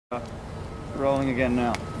rolling again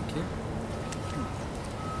now. Thank you.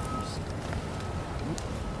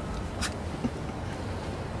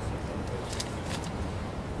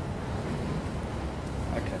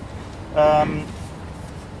 Okay.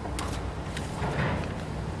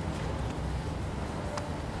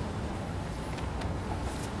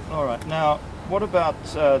 All right. Now, what about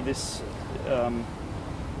this?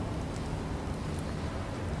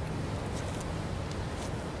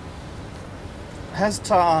 Has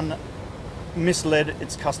Ta'an misled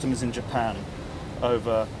its customers in Japan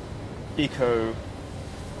over eco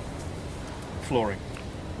flooring?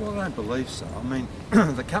 Well, I don't believe so. I mean,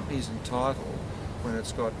 the company is entitled, when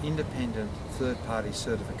it's got independent third-party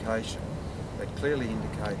certification that clearly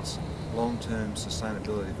indicates long-term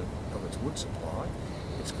sustainability of its wood supply,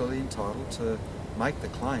 it's clearly entitled to make the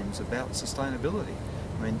claims about sustainability.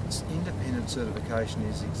 I mean, independent certification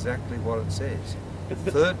is exactly what it says.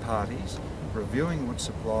 Third parties reviewing wood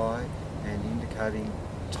supply and indicating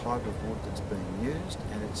the type of wood that's being used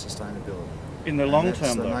and its sustainability. In the long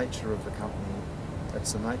term, though. That's the nature of the company.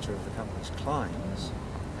 That's the nature of the company's claims,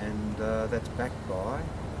 and that's backed by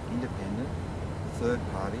independent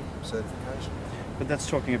third-party certification. But that's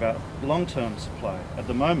talking about long-term supply. At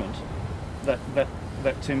the moment, that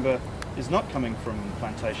timber is not coming from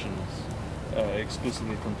plantations,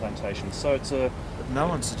 exclusively from plantations. So it's a... But no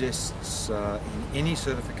one suggests in any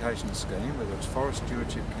certification scheme, whether it's Forest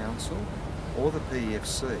Stewardship Council or the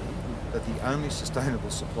PEFC, that the only sustainable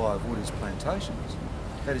supply of wood is plantations.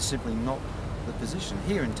 That is simply not the position.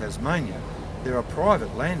 Here in Tasmania, there are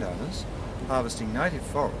private landowners harvesting native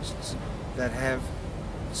forests that have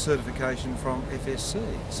certification from FSC.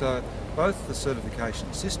 So both the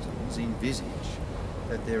certification systems envisage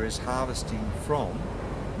that there is harvesting from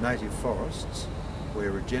native forests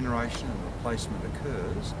where regeneration and replacement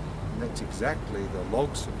occurs, and that's exactly the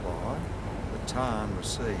log supply that Ta'an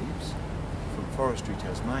receives from Forestry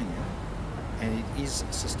Tasmania, and it is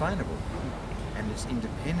sustainable and it's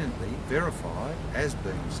independently verified as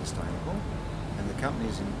being sustainable, and the company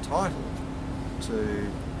is entitled to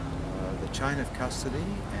the chain of custody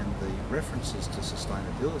and the references to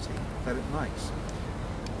sustainability that it makes.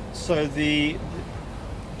 So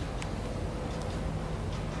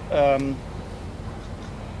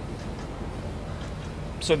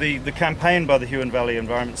the campaign by the Huon Valley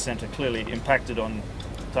Environment Centre clearly impacted on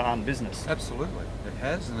Ta'an business. Absolutely, it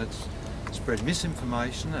has, and it's spread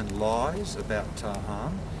misinformation and lies about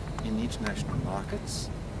Ta'an in the international markets.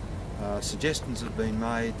 Suggestions have been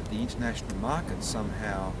made that the international markets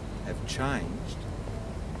somehow have changed,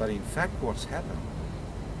 but in fact what's happened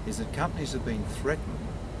is that companies have been threatened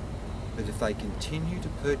that if they continue to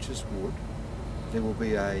purchase wood, there will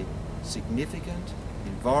be a significant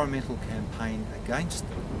environmental campaign against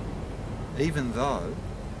them, even though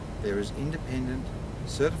there is independent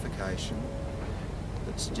certification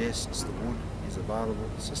that suggests the wood is available,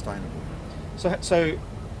 sustainable. So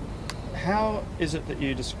how is it that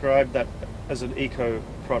you describe that as an eco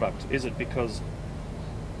product? Is it because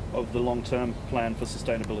of the long-term plan for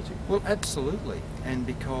sustainability? Well, absolutely, and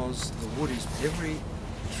because the wood is, every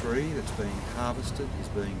tree that's being harvested is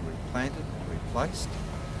being replanted and replaced.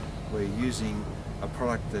 We're using a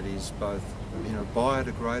product that is both,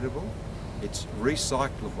 biodegradable, it's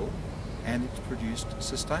recyclable, and it's produced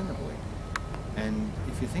sustainably. And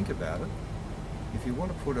if you think about it, if you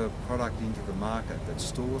want to put a product into the market that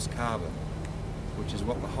stores carbon, which is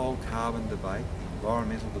what the whole carbon debate, the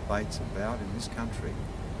environmental debate's about in this country,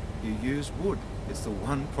 you use wood. It's the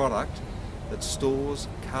one product that stores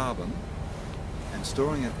carbon, and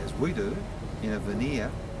storing it as we do in a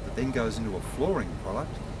veneer that then goes into a flooring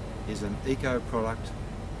product is an eco product.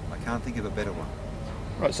 I can't think of a better one.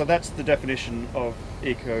 Right, so that's the definition of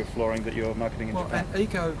eco flooring that you're marketing in Japan. And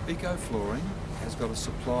eco flooring has got a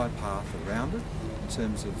supply path around it in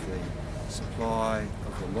terms of the supply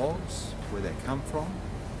of the logs, where they come from,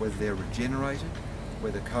 whether they're regenerated,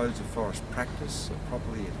 whether codes of forest practice are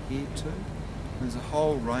properly adhered to. There's a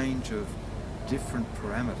whole range of different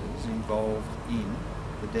parameters involved in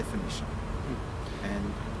the definition.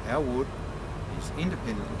 And our wood is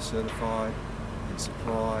independently certified and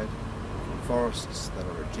supplied from forests that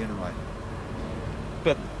are regenerated.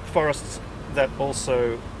 But forests that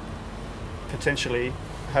also potentially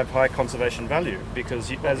have high conservation value,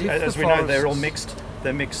 because as we know, they're all mixed.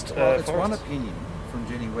 They're mixed. Well, it's forests. one opinion from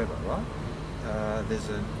Jenny Webber, right? There's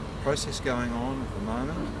a process going on at the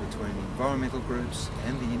moment between environmental groups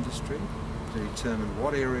and the industry to determine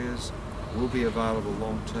what areas will be available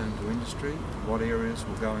long-term to industry and what areas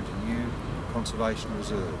will go into new conservation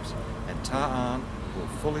reserves. And Ta'an will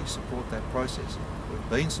fully support that process. We've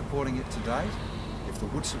been supporting it to date. If the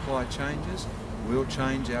wood supply changes, we'll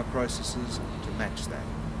change our processes to match that.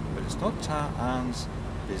 But it's not Ann's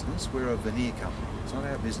business. We're a veneer company. It's not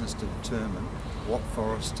our business to determine what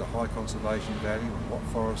forests are high conservation value and what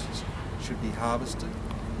forests should be harvested.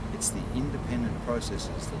 It's the independent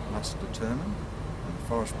processes that must determine, and the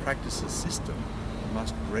forest practices system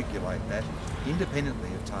must regulate that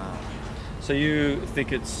independently of Tarn. So you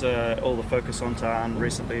think it's all the focus on Tarn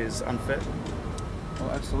recently is unfair?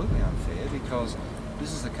 Well, absolutely unfair, because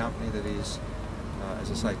this is a company that is,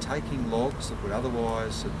 as I say, taking logs that would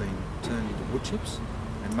otherwise have been turned into wood chips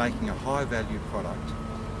and making a high value product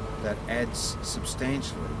that adds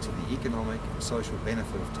substantially to the economic and social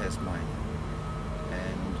benefit of Tasmania.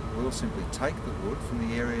 And we'll simply take the wood from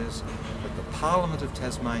the areas that the Parliament of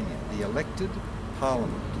Tasmania, the elected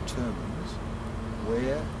Parliament, determines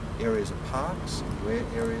where areas are parks and where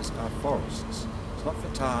areas are forests. It's not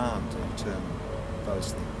for Tarn to determine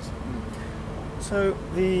those things. So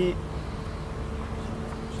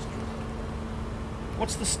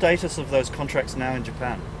what's the status of those contracts now in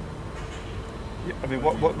Japan? I mean,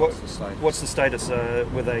 what's the status?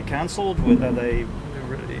 Were they cancelled? Are they?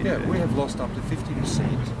 Yeah, we have lost up to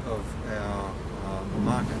 50% of our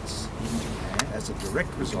markets in Japan as a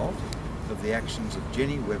direct result of the actions of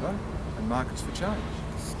Jenny Webber and Markets for Change,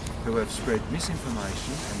 who have spread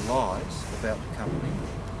misinformation and lies about the company,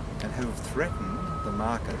 and who have threatened the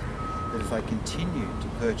market that if they continued to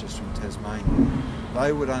purchase from Tasmania,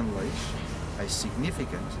 they would unleash a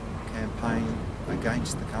significant campaign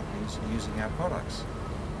against the companies using our products.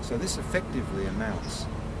 So this effectively amounts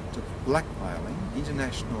to blackmailing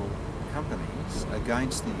international companies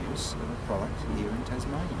against the use of a product here in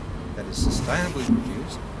Tasmania that is sustainably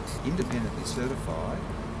produced, independently certified,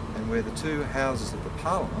 and where the two houses of the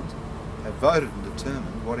Parliament have voted and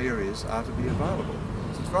determined what areas are to be available.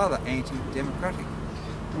 So it's rather anti-democratic.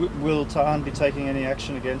 Will Tarn be taking any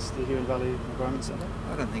action against the Huon Valley Environment Centre?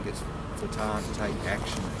 I don't think it's for Tarn to take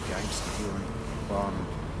action against the Huon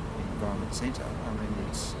Environment Centre. I mean,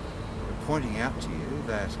 it's pointing out to you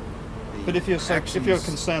that the But if you're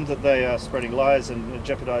concerned that they are spreading lies and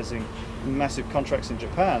jeopardising massive contracts in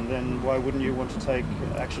Japan, then why wouldn't you want to take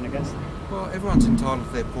action against them? Well, everyone's entitled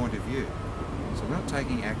to their point of view. So we're not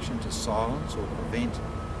taking action to silence or prevent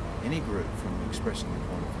any group from expressing their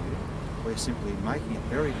point of view. We're simply making it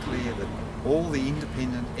very clear that all the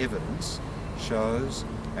independent evidence shows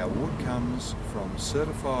our wood comes from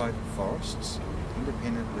certified forests,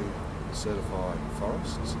 independently certified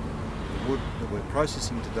forests. The wood that we're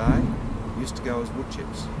processing today used to go as wood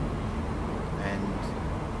chips.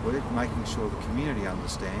 And we're making sure the community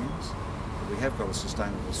understands that we have got a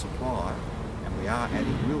sustainable supply and we are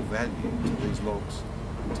adding real value to these logs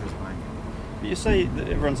in Tasmania. You say that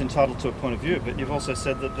everyone's entitled to a point of view, but you've also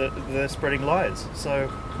said that they're spreading lies. So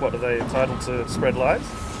what, are they entitled to spread lies?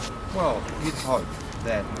 Well, you'd hope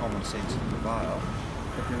that common sense would prevail,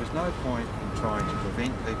 but there is no point in trying to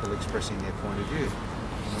prevent people expressing their point of view.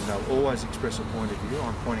 And they'll always express a point of view.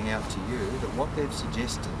 I'm pointing out to you that what they've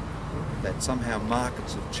suggested, that somehow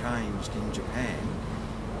markets have changed in Japan,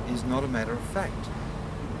 is not a matter of fact.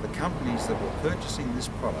 The companies that were purchasing this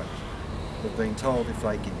product have been told if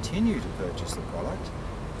they continue to purchase the product,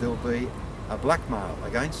 there'll be a blackmail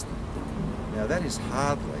against them. Now that is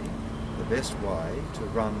hardly the best way to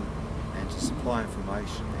run and to supply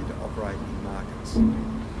information and to operate in markets.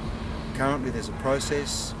 Currently there's a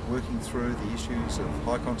process working through the issues of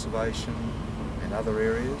high conservation and other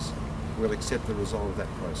areas. We'll accept the result of that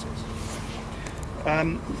process.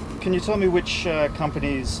 Can you tell me which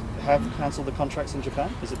companies have cancelled the contracts in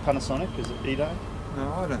Japan? Is it Panasonic? Is it Idai? No,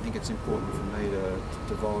 I don't think it's important for me to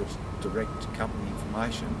divulge direct company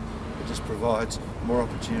information. It just provides more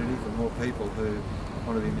opportunity for more people who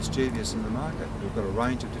want to be mischievous in the market. We've got a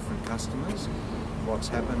range of different customers. What's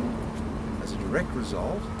happened as a direct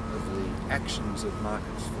result of the actions of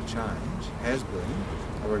Markets for Change has been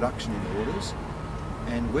a reduction in orders,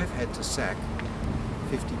 and we've had to sack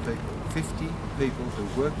 50 people. 50 people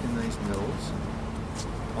who worked in these mills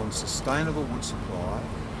on sustainable wood supply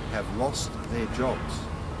have lost their jobs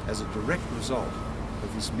as a direct result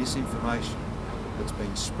of this misinformation that's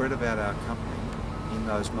been spread about our company in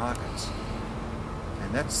those markets.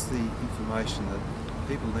 And that's the information that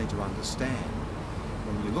people need to understand.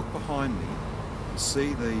 When you look behind me and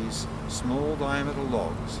see these small diameter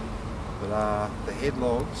logs that are the head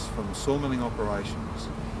logs from sawmilling operations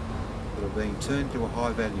that are being turned to a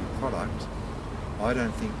high value product, I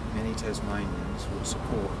don't think many Tasmanians would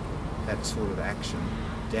support that sort of action,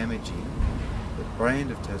 damaging the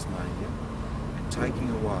brand of Tasmania and taking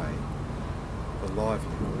away the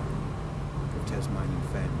livelihood of Tasmanian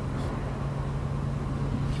families.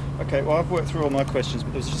 Okay, well, I've worked through all my questions,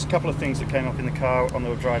 but there's just a couple of things that came up in the car on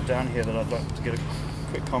the drive down here that I'd like to get a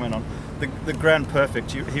quick comment on. The Grand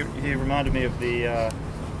Perfect, he reminded me of the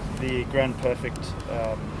Grand Perfect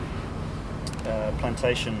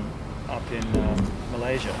plantation up in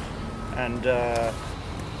Malaysia, and just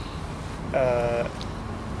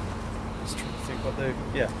trying to think what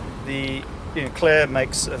Claire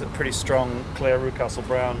makes a pretty strong, Claire Rucastle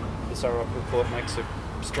Brown, the Surrey report makes a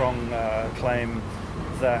strong claim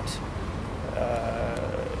that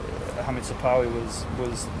Hamid Sapawi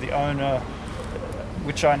was the owner,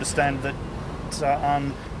 which I understand that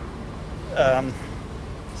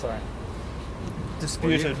disputed.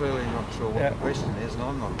 Well, you're clearly not sure what the question is, and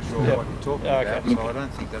I'm not sure what you're talking about, so I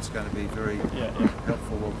don't think that's going to be very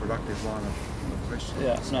helpful or productive line of questions.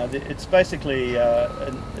 Yeah, no, it's basically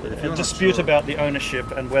a dispute about the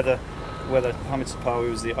ownership and whether Hamid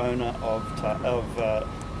Sapawi was the owner of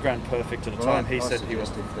Grand Perfect at the time. He said he was.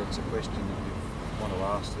 If that's a question that you want to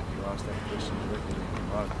ask, that you ask that question directly to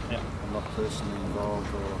promote, and not personally involved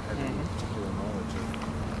or having particular knowledge of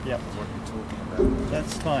what you're talking about.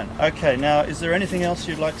 That's fine. Okay, now is there anything else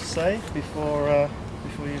you'd like to say before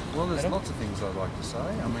you? Well, there's lots of things I'd like to say.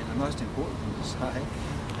 I mean, the most important thing to say,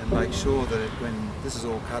 and make sure that when this is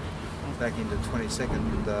all cut back into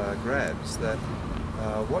 20-second grabs, that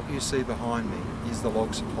what you see behind me is the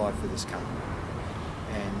log supply for this company.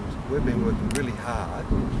 And we've been working really hard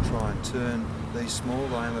to try and turn these small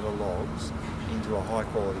diameter logs into a high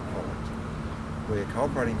quality product. We're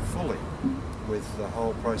cooperating fully with the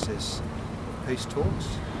whole process of peace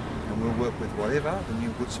talks, and we'll work with whatever the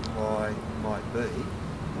new wood supply might be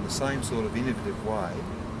in the same sort of innovative way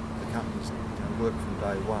the company's worked from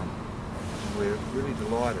day one. And we're really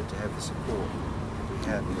delighted to have the support that we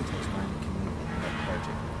have in the Tasmanian community in that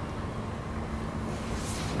project.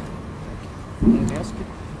 Anything else?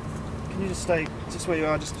 Can you just stay just where you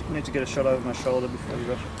are? Just need to get a shot over my shoulder before you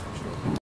rush.